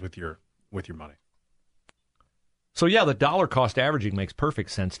occurs with your money. So, yeah, the dollar cost averaging makes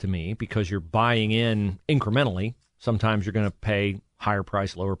perfect sense to me because you're buying in incrementally. Sometimes you're going to pay higher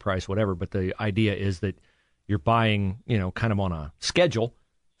price, lower price, whatever. But the idea is that you're buying, kind of on a schedule.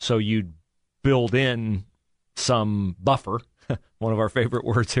 So you'd build in some buffer, one of our favorite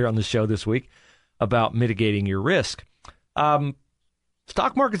words here on the show this week, about mitigating your risk.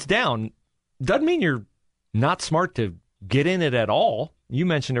 Stock market's down. Doesn't mean you're not smart to get in it at all. You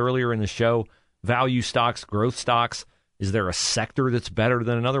mentioned earlier in the show value stocks, growth stocks. Is there a sector that's better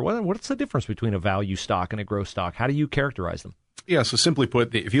than another? What's the difference between a value stock and a growth stock? How do you characterize them? Yeah, so simply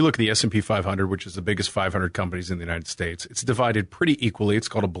put, if you look at the S&P 500, which is the biggest 500 companies in the United States, it's divided pretty equally. It's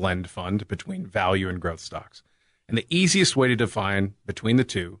called a blend fund between value and growth stocks. And the easiest way to define between the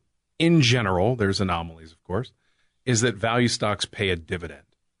two, in general, there's anomalies, of course, is that value stocks pay a dividend.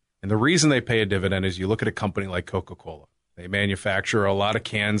 And the reason they pay a dividend is you look at a company like Coca-Cola. They manufacture a lot of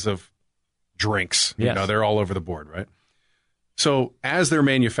cans of drinks. Yes. They're all over the board, right? So as they're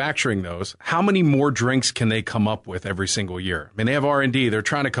manufacturing those, how many more drinks can they come up with every single year? I mean, they have R&D. They're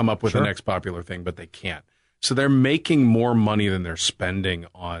trying to come up with the next popular thing, but they can't. So they're making more money than they're spending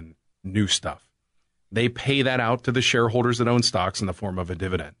on new stuff. They pay that out to the shareholders that own stocks in the form of a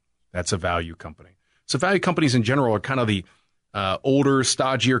dividend. That's a value company. So value companies in general are kind of the older,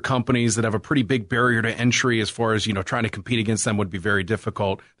 stodgier companies that have a pretty big barrier to entry as far as, trying to compete against them would be very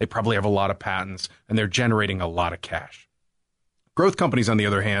difficult. They probably have a lot of patents, and they're generating a lot of cash. Growth companies, on the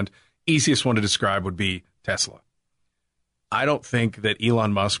other hand, easiest one to describe would be Tesla. I don't think that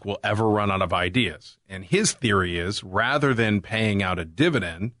Elon Musk will ever run out of ideas. And his theory is, rather than paying out a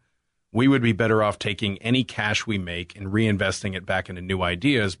dividend, we would be better off taking any cash we make and reinvesting it back into new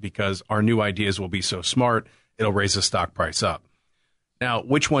ideas because our new ideas will be so smart, it'll raise the stock price up. Now,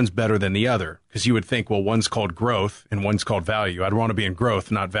 which one's better than the other? Because you would think, well, one's called growth and one's called value. I'd want to be in growth,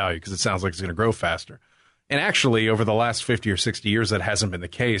 not value, because it sounds like it's going to grow faster. And actually, over the last 50 or 60 years, that hasn't been the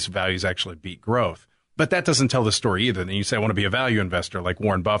case. Values actually beat growth. But that doesn't tell the story either. Then you say, I want to be a value investor like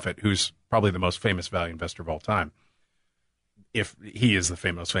Warren Buffett, who's probably the most famous value investor of all time. If he is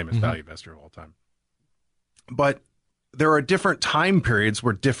the most famous value investor of all time. But there are different time periods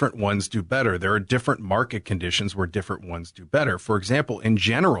where different ones do better. There are different market conditions where different ones do better. For example, in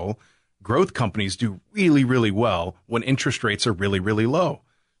general, growth companies do really, really well when interest rates are really, really low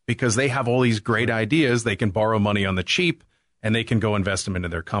because they have all these great ideas. They can borrow money on the cheap and they can go invest them into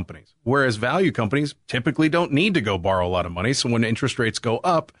their companies. Whereas value companies typically don't need to go borrow a lot of money. So when interest rates go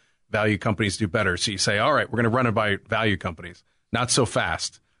up, value companies do better. So you say, all right, we're going to run it by value companies. Not so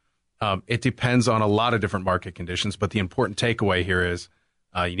fast. It depends on a lot of different market conditions, but the important takeaway here is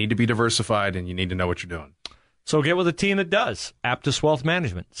you need to be diversified and you need to know what you're doing. So get with a team that does. APTUS Wealth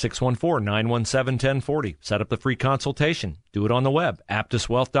Management, 614-917-1040. Set up the free consultation. Do it on the web,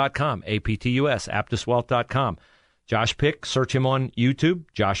 aptuswealth.com, APTUS, aptuswealth.com. Josh Pick, search him on YouTube,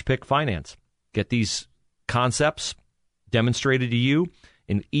 Josh Pick Finance. Get these concepts demonstrated to you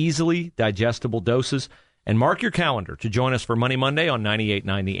in easily digestible doses. And mark your calendar to join us for Money Monday on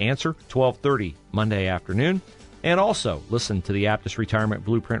 98.9 The Answer, 12:30 Monday afternoon. And also listen to the APTUS Retirement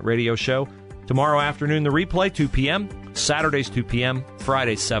Blueprint radio show tomorrow afternoon, the replay, 2 p.m., Saturdays, 2 p.m.,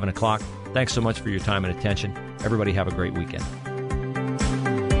 Fridays, 7 o'clock. Thanks so much for your time and attention. Everybody have a great weekend.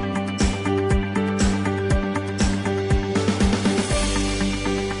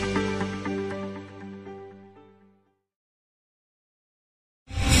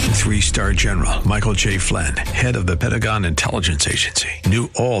 three-star general Michael J. Flynn, head of the Pentagon Intelligence Agency, knew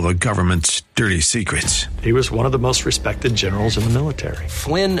all the government's dirty secrets. He was one of the most respected generals in the military.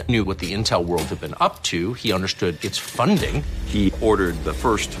 Flynn knew what the intel world had been up to. He understood its funding. He ordered the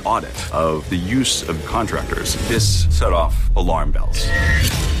first audit of the use of contractors. This set off alarm bells.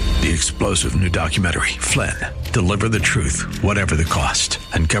 The explosive new documentary, Flynn, Deliver the Truth, Whatever the Cost,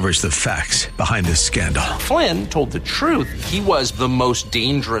 uncovers the facts behind this scandal. Flynn told the truth. He was the most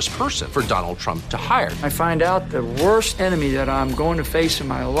dangerous person for Donald Trump to hire. I find out the worst enemy that I'm going to face in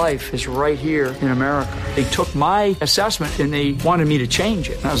my life is right here in America. They took my assessment and they wanted me to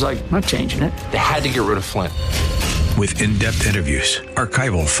change it. And I was like, I'm not changing it. They had to get rid of Flynn. With in-depth interviews,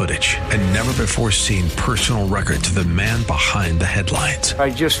 archival footage, and never-before-seen personal records of the man behind the headlines. I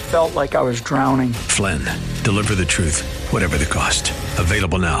just felt like I was drowning. Flynn, Deliver the Truth, Whatever the Cost.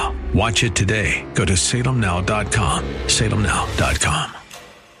 Available now. Watch it today. Go to salemnow.com. salemnow.com.